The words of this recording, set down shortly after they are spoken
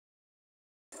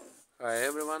Hi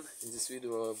everyone, in this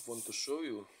video I want to show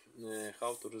you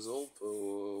how to resolve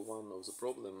one of the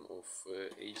problem of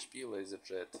HP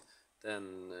LaserJet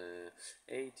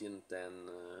 1018,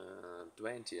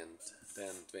 1020 and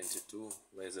 1022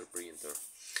 laser printer.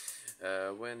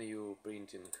 When you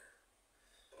printing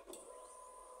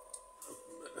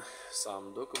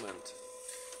some document,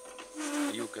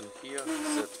 you can hear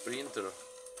that printer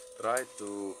try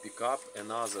to pick up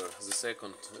the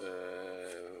second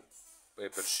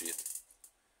paper sheet.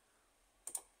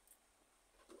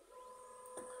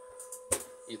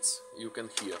 You can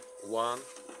hear 1,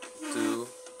 2,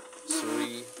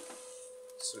 3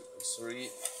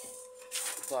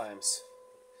 times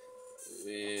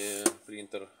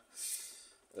printer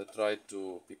tried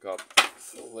to pick up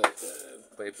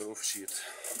paper of sheet.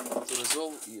 To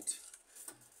resolve it,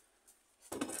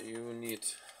 you need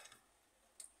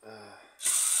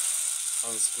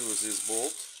unscrew this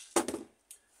bolt,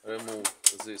 remove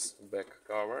this back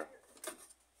cover,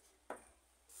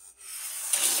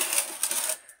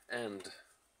 and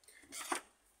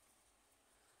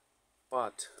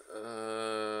put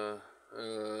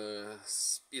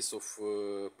piece of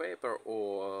paper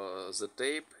or the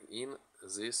tape in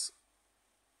this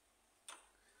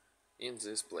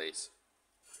place.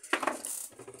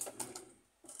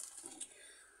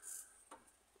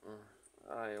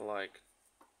 I like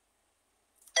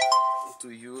to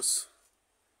use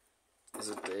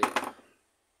the tape.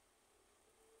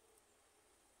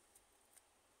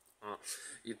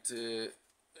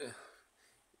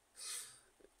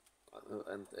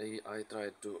 And I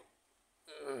tried to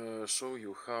show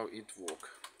you how it works.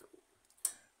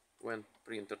 When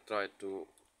printer tried to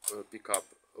pick up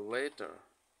later,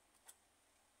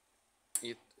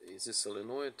 this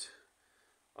solenoid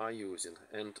are using,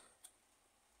 and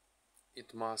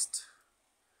it must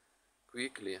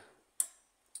quickly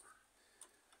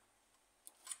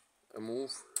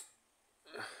move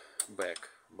back,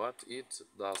 but it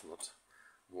does not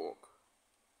work.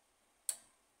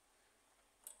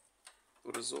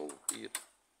 To resolve it,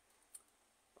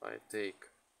 I take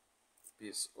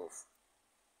piece of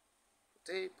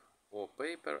tape or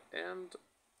paper and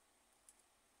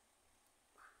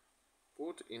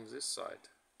put in this side,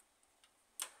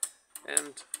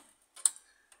 and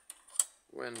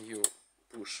when you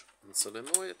push the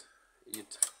solenoid,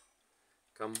 it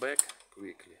come back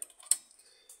quickly.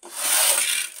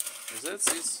 That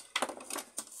is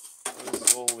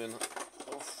resolving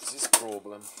of this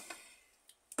problem.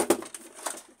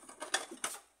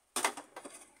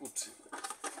 Put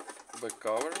back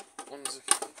cover on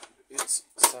its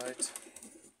side,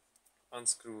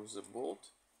 unscrew the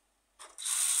bolt,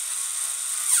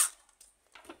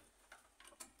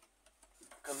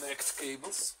 connect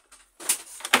cables,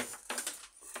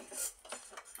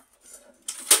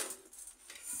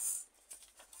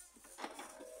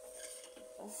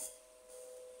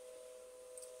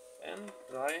 and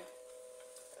try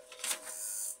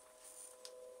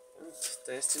and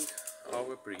testing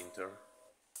our printer.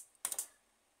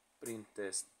 Print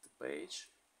test page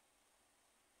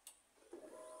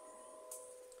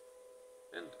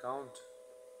and count.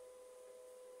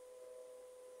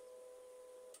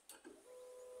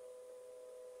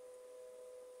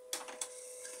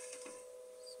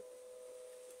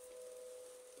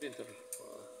 Printer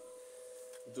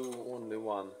do only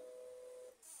one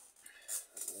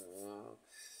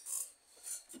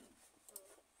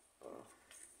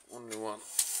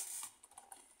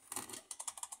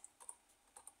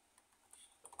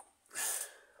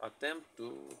attempt to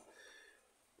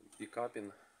pick up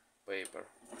in paper.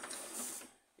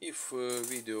 If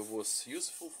video was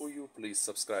useful for you, please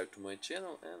subscribe to my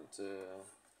channel and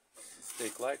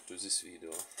take like to this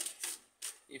video.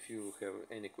 If you have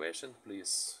any question,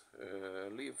 please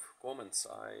leave comments.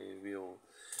 I will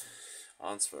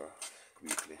answer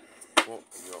quickly for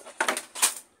your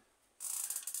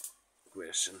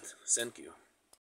question. Thank you.